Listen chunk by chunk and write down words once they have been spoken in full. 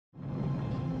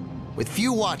With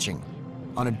few watching,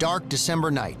 on a dark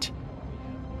December night,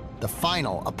 the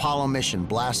final Apollo mission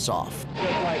blasts off.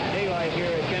 Just like daylight here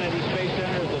at Kennedy Space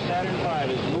Center as the Saturn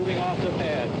V is moving off the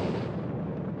pad.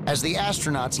 As the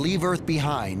astronauts leave Earth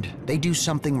behind, they do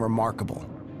something remarkable.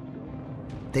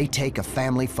 They take a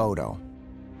family photo.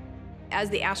 As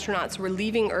the astronauts were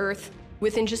leaving Earth,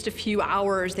 within just a few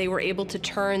hours, they were able to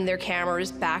turn their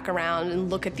cameras back around and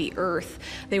look at the Earth.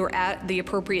 They were at the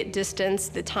appropriate distance.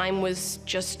 The time was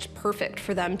just perfect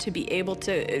for them to be able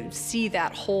to see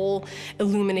that whole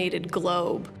illuminated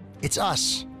globe. It's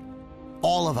us,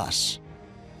 all of us,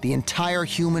 the entire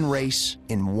human race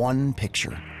in one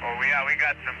picture. Oh, yeah, we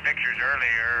got some pictures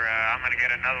earlier. I'm going to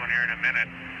get another one here in a minute.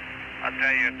 I'll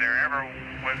tell you, if there ever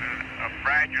was a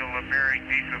fragile appearing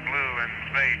piece of blue in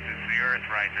space, it's the Earth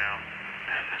right now.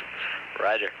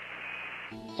 Roger.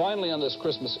 Finally, on this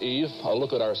Christmas Eve, a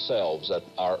look at ourselves, at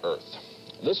our Earth.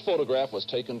 This photograph was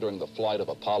taken during the flight of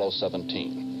Apollo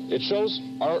 17. It shows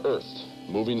our Earth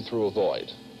moving through a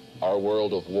void, our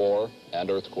world of war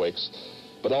and earthquakes,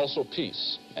 but also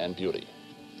peace and beauty.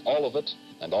 All of it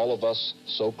and all of us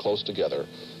so close together,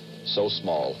 so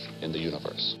small in the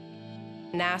universe.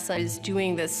 NASA is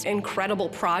doing this incredible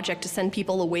project to send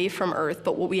people away from Earth,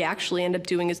 but what we actually end up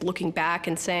doing is looking back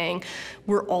and saying,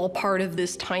 we're all part of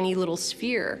this tiny little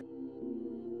sphere.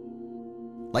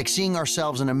 Like seeing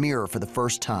ourselves in a mirror for the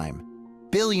first time.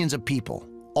 Billions of people,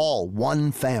 all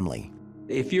one family.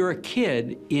 If you're a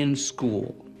kid in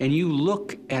school and you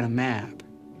look at a map,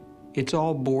 it's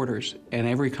all borders and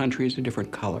every country is a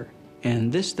different color. And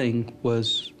this thing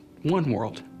was one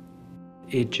world.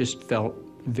 It just felt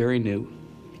very new,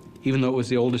 even though it was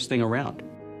the oldest thing around.